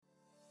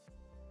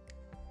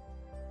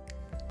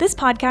This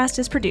podcast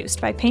is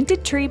produced by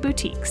Painted Tree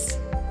Boutiques.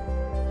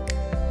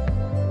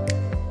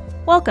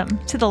 Welcome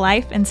to the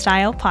Life and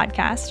Style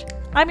Podcast.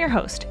 I'm your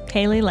host,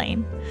 Kaylee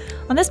Lane.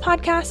 On this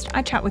podcast,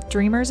 I chat with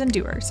dreamers and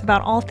doers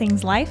about all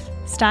things life,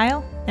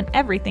 style, and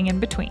everything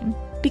in between.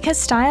 Because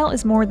style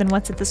is more than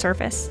what's at the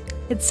surface.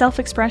 It's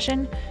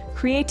self-expression,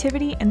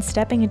 creativity, and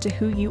stepping into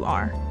who you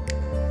are.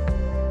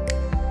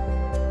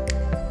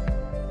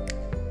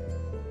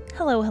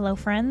 Hello,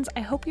 friends.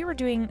 I hope you are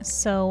doing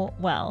so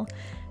well.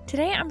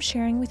 Today, I'm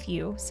sharing with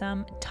you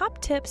some top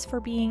tips for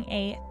being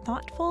a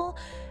thoughtful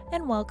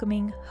and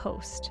welcoming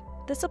host.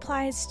 This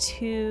applies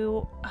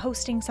to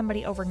hosting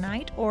somebody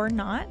overnight or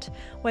not,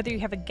 whether you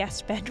have a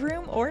guest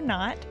bedroom or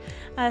not.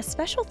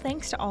 Special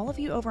thanks to all of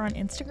you over on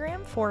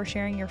Instagram for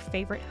sharing your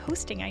favorite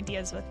hosting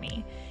ideas with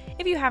me.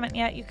 If you haven't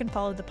yet, you can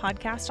follow the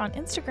podcast on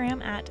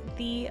Instagram at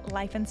the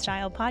Life and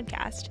Style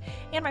Podcast,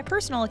 and my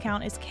personal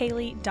account is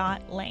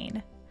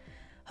kaylee.lane.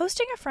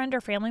 Hosting a friend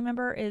or family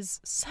member is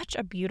such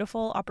a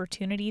beautiful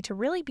opportunity to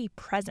really be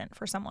present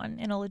for someone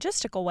in a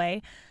logistical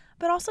way,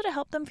 but also to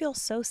help them feel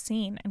so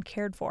seen and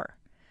cared for.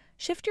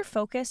 Shift your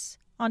focus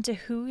onto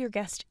who your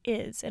guest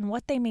is and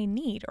what they may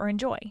need or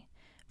enjoy.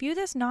 View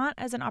this not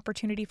as an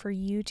opportunity for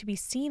you to be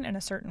seen in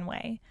a certain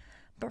way,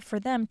 but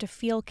for them to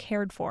feel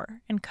cared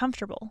for and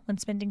comfortable when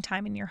spending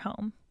time in your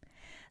home.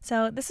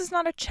 So this is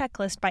not a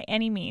checklist by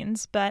any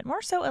means, but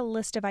more so a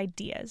list of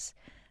ideas.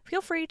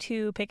 Feel free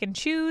to pick and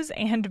choose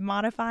and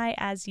modify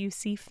as you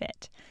see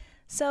fit.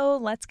 So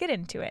let's get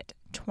into it.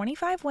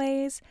 25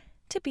 ways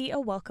to be a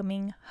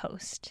welcoming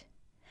host.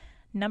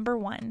 Number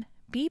 1,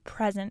 be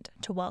present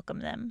to welcome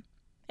them.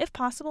 If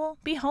possible,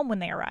 be home when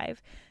they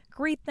arrive.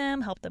 Greet them,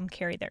 help them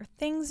carry their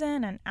things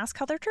in, and ask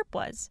how their trip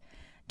was.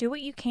 Do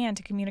what you can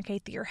to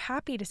communicate that you're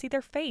happy to see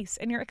their face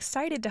and you're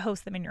excited to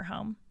host them in your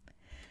home.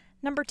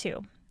 Number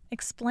 2,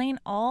 explain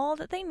all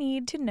that they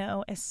need to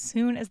know as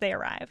soon as they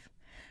arrive.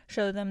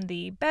 Show them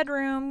the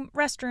bedroom,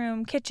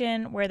 restroom,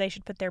 kitchen, where they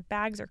should put their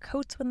bags or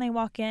coats when they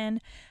walk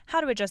in,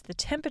 how to adjust the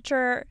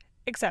temperature,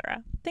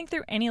 etc. Think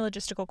through any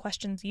logistical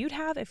questions you'd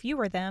have if you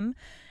were them,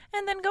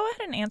 and then go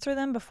ahead and answer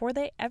them before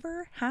they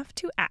ever have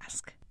to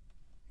ask.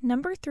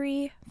 Number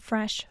 3,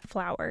 fresh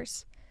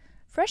flowers.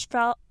 Fresh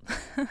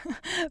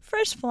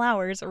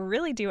flowers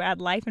really do add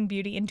life and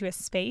beauty into a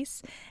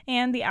space,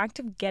 and the act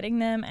of getting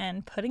them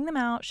and putting them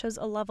out shows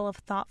a level of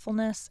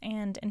thoughtfulness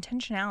and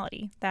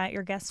intentionality that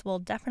your guests will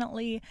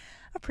definitely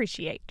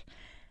appreciate.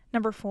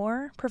 Number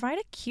 4, provide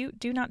a cute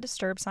do not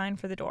disturb sign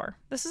for the door.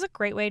 This is a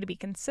great way to be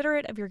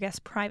considerate of your guests'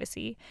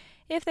 privacy.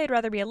 If they'd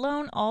rather be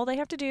alone, all they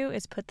have to do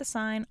is put the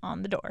sign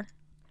on the door.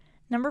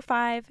 Number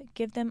 5,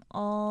 give them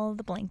all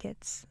the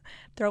blankets.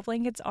 Throw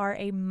blankets are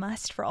a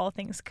must for all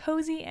things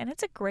cozy, and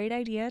it's a great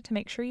idea to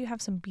make sure you have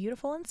some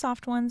beautiful and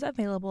soft ones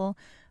available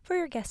for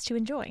your guests to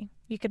enjoy.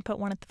 You can put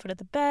one at the foot of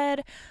the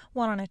bed,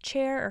 one on a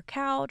chair or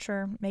couch,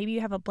 or maybe you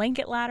have a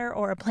blanket ladder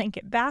or a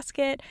blanket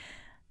basket.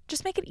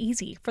 Just make it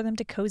easy for them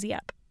to cozy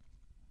up.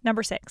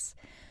 Number 6,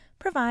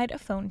 provide a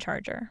phone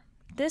charger.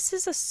 This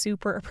is a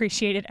super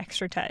appreciated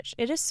extra touch.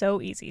 It is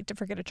so easy to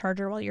forget a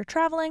charger while you're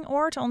traveling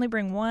or to only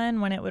bring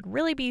one when it would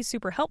really be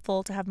super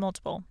helpful to have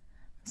multiple.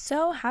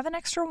 So have an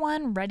extra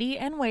one ready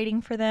and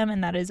waiting for them,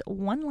 and that is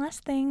one less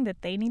thing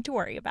that they need to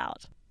worry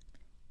about.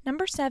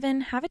 Number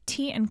 7, have a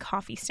tea and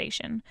coffee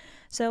station.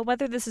 So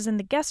whether this is in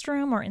the guest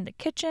room or in the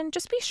kitchen,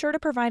 just be sure to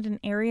provide an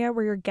area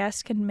where your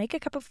guests can make a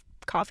cup of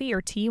coffee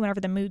or tea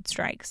whenever the mood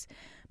strikes.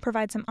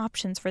 Provide some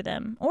options for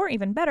them, or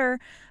even better,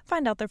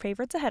 find out their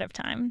favorites ahead of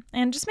time.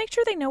 And just make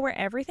sure they know where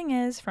everything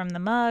is, from the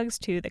mugs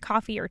to the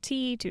coffee or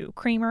tea to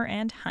creamer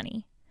and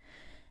honey.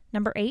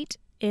 Number 8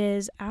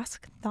 is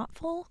ask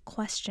thoughtful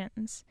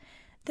questions.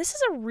 This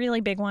is a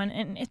really big one,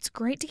 and it's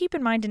great to keep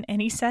in mind in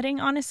any setting,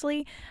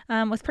 honestly,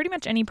 with pretty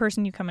much any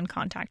person you come in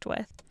contact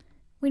with.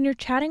 When you're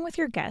chatting with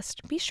your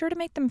guest, be sure to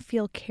make them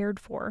feel cared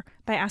for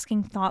by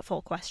asking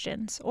thoughtful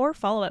questions or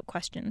follow-up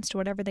questions to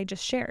whatever they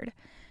just shared.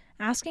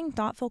 Asking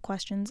thoughtful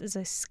questions is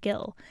a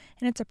skill,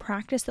 and it's a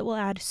practice that will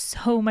add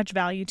so much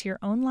value to your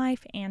own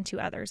life and to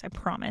others, I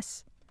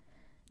promise.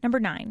 Number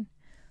 9,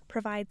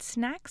 provide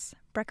snacks,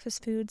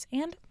 breakfast foods,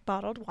 and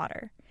bottled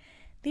water.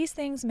 These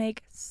things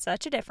make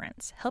such a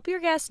difference. Help your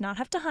guests not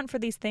have to hunt for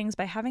these things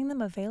by having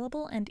them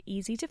available and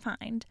easy to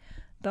find.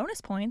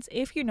 Bonus points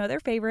if you know their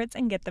favorites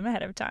and get them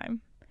ahead of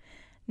time.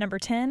 Number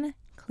 10,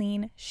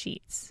 clean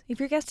sheets. If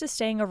your guest is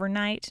staying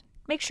overnight,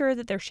 make sure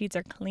that their sheets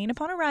are clean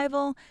upon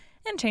arrival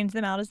and change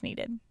them out as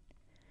needed.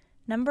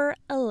 Number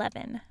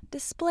 11,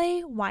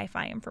 display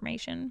Wi-Fi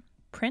information.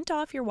 Print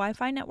off your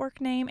Wi-Fi network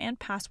name and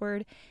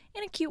password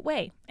in a cute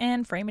way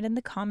and frame it in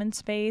the common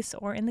space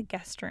or in the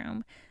guest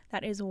room.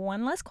 That is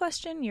one less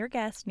question your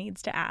guest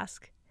needs to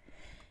ask.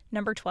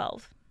 Number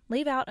 12,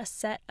 leave out a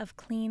set of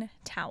clean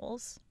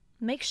towels.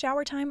 Make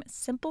shower time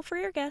simple for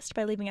your guest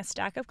by leaving a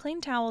stack of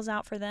clean towels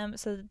out for them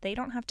so that they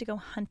don't have to go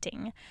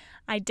hunting.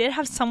 I did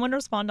have someone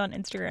respond on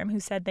Instagram who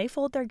said they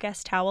fold their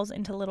guest towels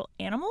into little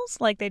animals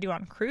like they do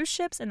on cruise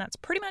ships, and that's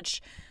pretty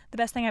much the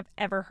best thing I've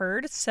ever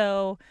heard.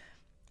 So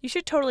you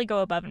should totally go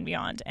above and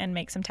beyond and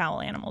make some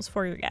towel animals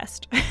for your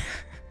guest.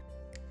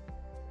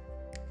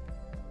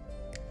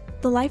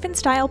 The Life and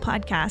Style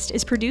podcast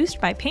is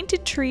produced by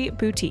Painted Tree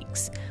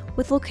Boutiques.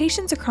 With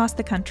locations across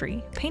the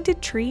country,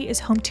 Painted Tree is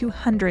home to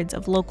hundreds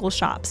of local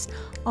shops,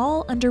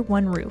 all under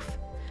one roof.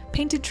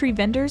 Painted Tree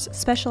vendors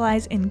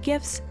specialize in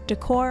gifts,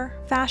 decor,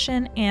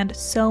 fashion, and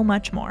so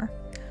much more.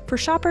 For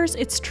shoppers,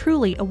 it's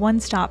truly a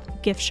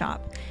one-stop gift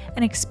shop,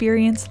 an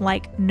experience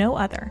like no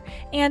other,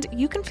 and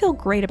you can feel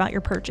great about your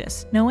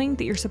purchase, knowing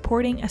that you're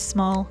supporting a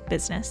small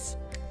business.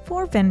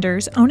 For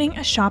vendors, owning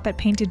a shop at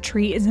Painted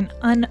Tree is an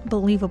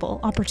unbelievable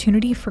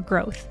opportunity for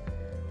growth.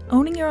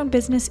 Owning your own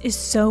business is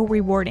so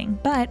rewarding,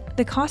 but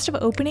the cost of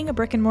opening a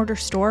brick-and-mortar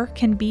store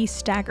can be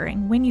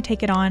staggering when you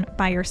take it on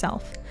by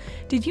yourself.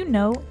 Did you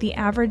know the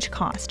average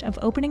cost of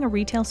opening a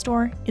retail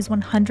store is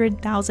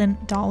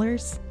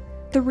 $100,000?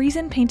 The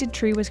reason Painted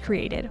Tree was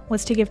created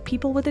was to give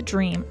people with a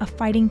dream a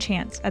fighting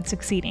chance at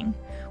succeeding.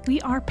 We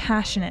are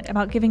passionate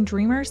about giving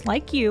dreamers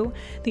like you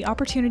the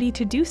opportunity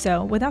to do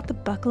so without the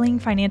buckling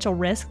financial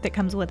risk that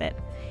comes with it.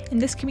 In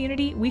this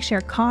community, we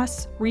share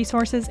costs,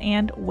 resources,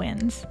 and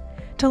wins.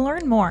 To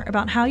learn more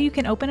about how you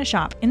can open a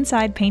shop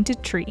inside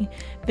Painted Tree,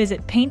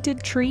 visit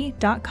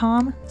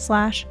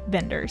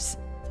paintedtree.com/vendors.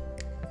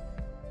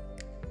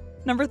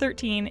 Number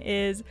 13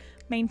 is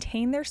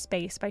maintain their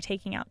space by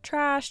taking out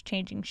trash,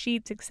 changing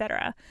sheets,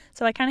 etc.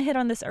 So I kind of hit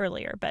on this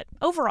earlier, but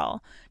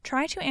overall,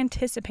 try to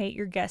anticipate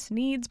your guests'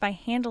 needs by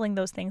handling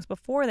those things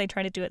before they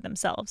try to do it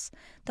themselves.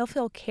 They'll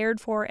feel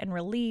cared for and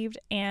relieved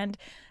and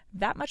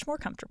that much more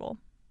comfortable.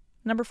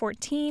 Number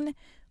 14,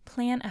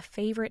 plan a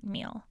favorite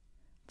meal.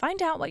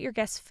 Find out what your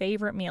guest's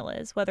favorite meal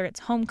is, whether it's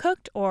home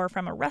cooked or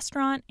from a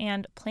restaurant,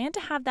 and plan to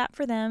have that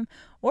for them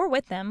or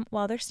with them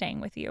while they're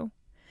staying with you.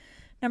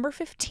 Number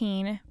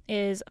 15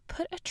 is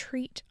put a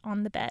treat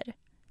on the bed.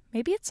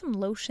 Maybe it's some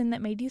lotion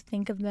that made you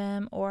think of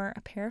them or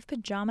a pair of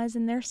pajamas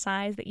in their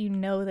size that you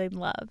know they'd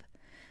love.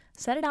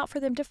 Set it out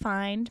for them to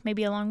find,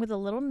 maybe along with a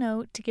little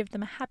note to give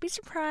them a happy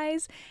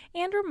surprise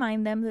and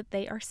remind them that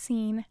they are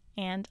seen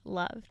and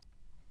loved.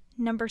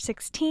 Number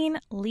 16,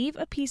 leave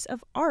a piece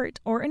of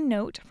art or a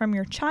note from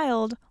your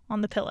child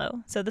on the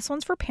pillow. So this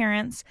one's for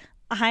parents.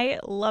 I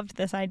loved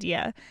this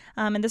idea,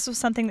 and this was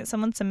something that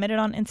someone submitted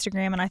on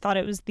Instagram, and I thought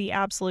it was the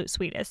absolute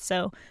sweetest.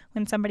 So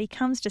when somebody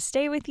comes to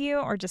stay with you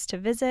or just to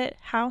visit,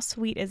 how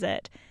sweet is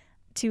it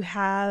to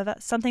have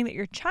something that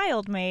your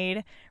child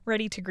made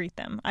ready to greet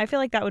them? I feel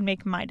like that would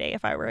make my day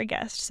if I were a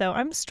guest, so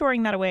I'm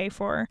storing that away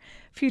for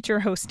future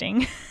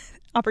hosting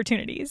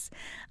opportunities.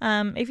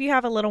 If you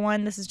have a little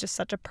one, this is just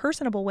such a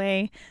personable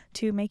way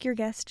to make your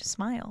guest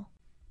smile.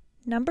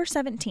 Number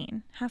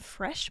 17, have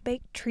fresh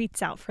baked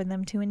treats out for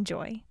them to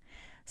enjoy.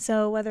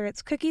 So whether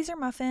it's cookies or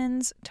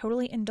muffins,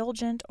 totally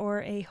indulgent,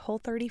 or a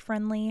Whole30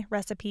 friendly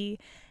recipe,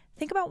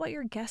 think about what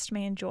your guest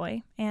may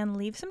enjoy and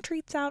leave some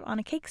treats out on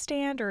a cake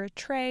stand or a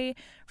tray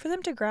for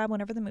them to grab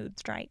whenever the mood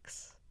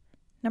strikes.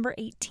 Number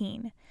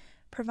 18,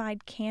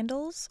 provide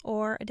candles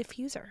or a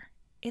diffuser.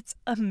 It's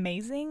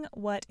amazing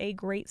what a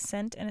great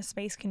scent in a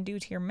space can do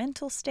to your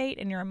mental state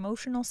and your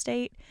emotional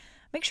state.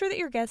 Make sure that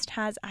your guest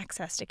has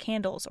access to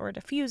candles or a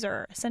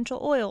diffuser, essential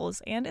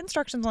oils, and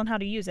instructions on how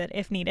to use it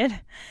if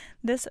needed.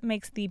 This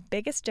makes the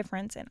biggest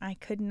difference, and I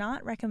could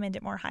not recommend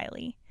it more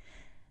highly.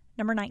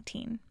 Number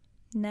 19,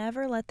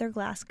 never let their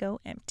glass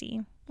go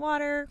empty.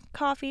 Water,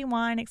 coffee,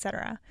 wine,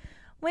 etc.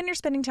 When you're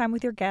spending time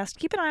with your guest,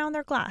 keep an eye on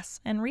their glass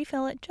and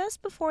refill it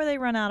just before they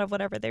run out of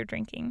whatever they're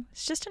drinking.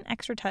 It's just an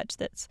extra touch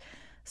that's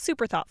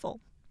super thoughtful.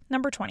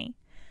 Number 20,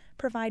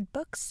 provide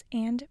books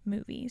and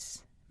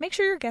movies. Make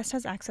sure your guest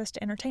has access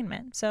to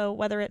entertainment. So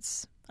whether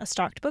it's a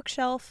stocked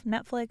bookshelf,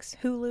 Netflix,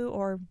 Hulu,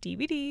 or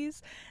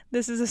DVDs,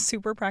 this is a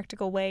super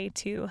practical way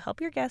to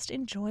help your guest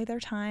enjoy their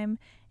time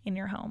in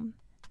your home.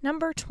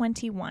 Number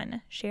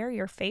 21, share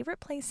your favorite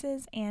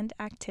places and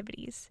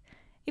activities.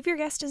 If your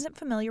guest isn't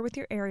familiar with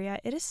your area,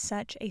 it is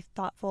such a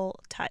thoughtful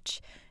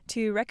touch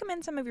to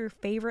recommend some of your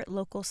favorite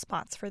local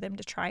spots for them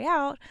to try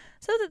out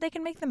so that they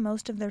can make the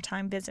most of their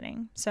time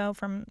visiting. So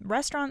from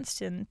restaurants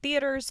and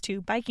theaters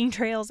to biking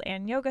trails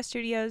and yoga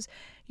studios,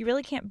 you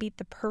really can't beat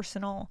the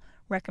personal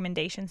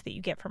recommendations that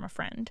you get from a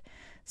friend.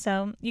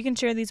 So you can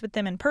share these with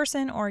them in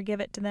person or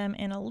give it to them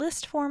in a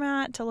list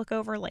format to look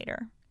over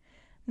later.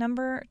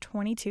 Number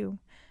 22,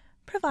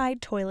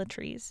 provide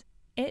toiletries.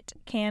 It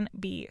can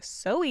be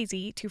so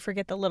easy to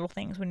forget the little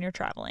things when you're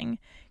traveling.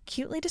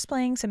 Cutely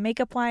displaying some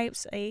makeup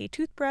wipes, a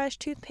toothbrush,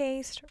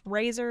 toothpaste,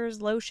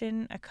 razors,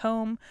 lotion, a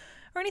comb,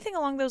 or anything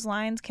along those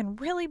lines can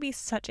really be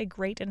such a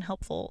great and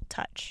helpful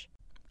touch.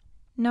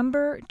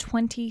 Number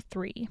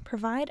 23,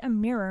 provide a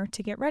mirror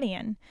to get ready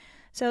in.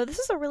 So this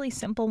is a really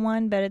simple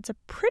one, but it's a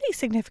pretty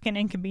significant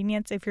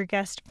inconvenience if your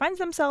guest finds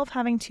themselves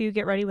having to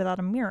get ready without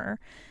a mirror.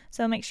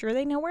 So make sure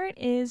they know where it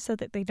is so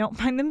that they don't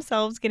find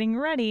themselves getting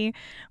ready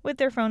with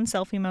their phone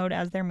selfie mode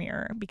as their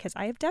mirror, because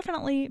I have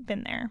definitely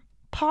been there.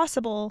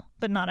 Possible,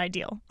 but not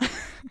ideal.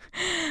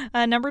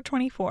 Number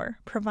 24,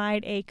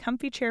 provide a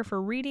comfy chair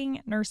for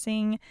reading,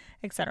 nursing,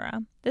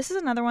 etc. This is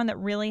another one that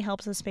really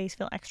helps the space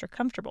feel extra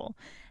comfortable.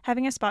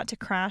 Having a spot to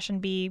crash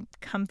and be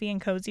comfy and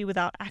cozy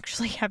without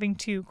actually having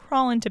to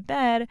crawl into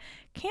bed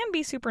can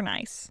be super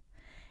nice.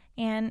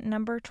 And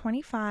number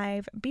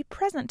 25, be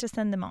present to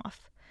send them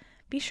off.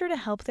 Be sure to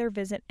help their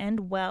visit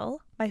end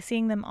well by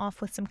seeing them off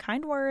with some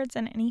kind words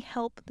and any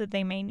help that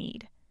they may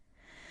need.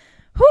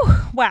 Whew,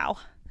 wow.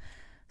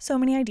 So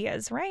many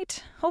ideas,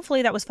 right?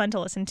 Hopefully that was fun to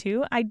listen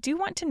to. I do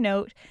want to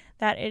note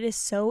that it is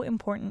so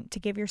important to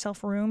give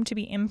yourself room to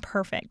be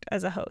imperfect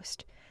as a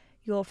host.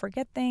 You'll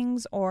forget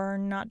things or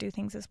not do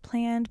things as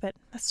planned, but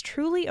that's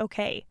truly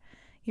okay.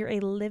 You're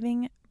a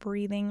living,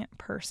 breathing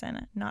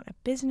person, not a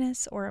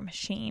business or a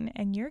machine,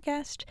 and your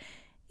guest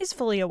is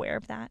fully aware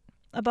of that.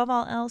 Above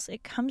all else,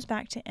 it comes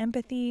back to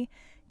empathy,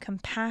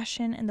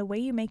 compassion, and the way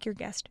you make your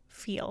guest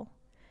feel.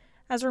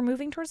 As we're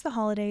moving towards the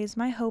holidays,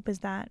 my hope is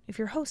that if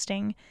you're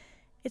hosting,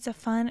 it's a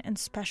fun and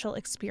special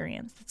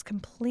experience that's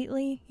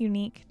completely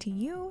unique to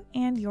you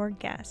and your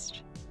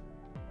guest.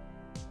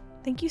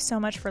 Thank you so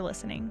much for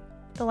listening.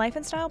 The Life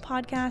and Style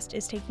podcast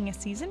is taking a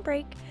season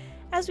break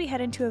as we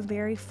head into a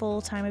very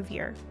full time of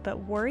year, but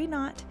worry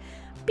not,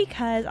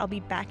 because I'll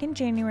be back in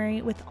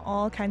January with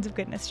all kinds of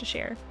goodness to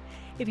share.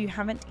 If you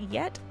haven't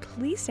yet,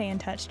 please stay in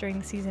touch during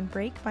the season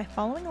break by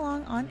following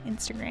along on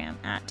Instagram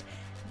at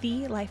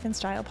The Life and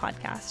Style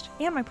Podcast.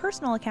 And my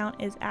personal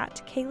account is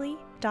at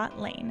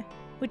Kaylee.Lane,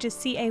 which is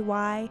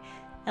CAYLIE.LANE.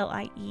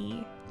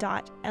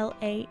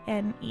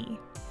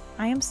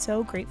 I am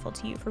so grateful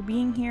to you for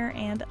being here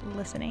and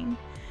listening.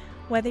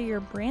 Whether you're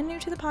brand new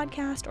to the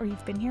podcast or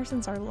you've been here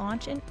since our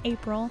launch in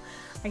April,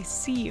 I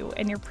see you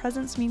and your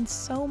presence means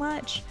so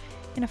much.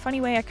 In a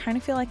funny way, I kind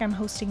of feel like I'm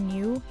hosting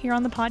you here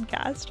on the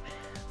podcast.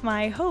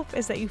 My hope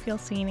is that you feel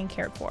seen and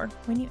cared for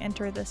when you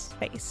enter this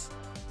space.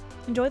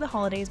 Enjoy the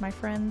holidays, my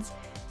friends.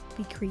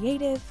 Be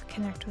creative,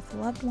 connect with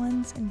loved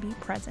ones, and be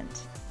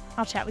present.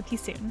 I'll chat with you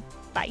soon.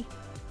 Bye.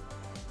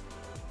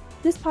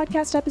 This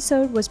podcast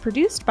episode was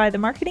produced by the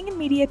marketing and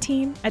media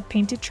team at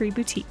Painted Tree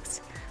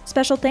Boutiques.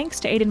 Special thanks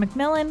to Aiden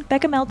McMillan,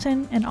 Becca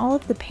Melton, and all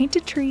of the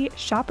Painted Tree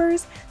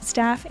shoppers,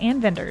 staff,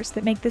 and vendors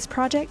that make this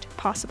project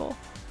possible.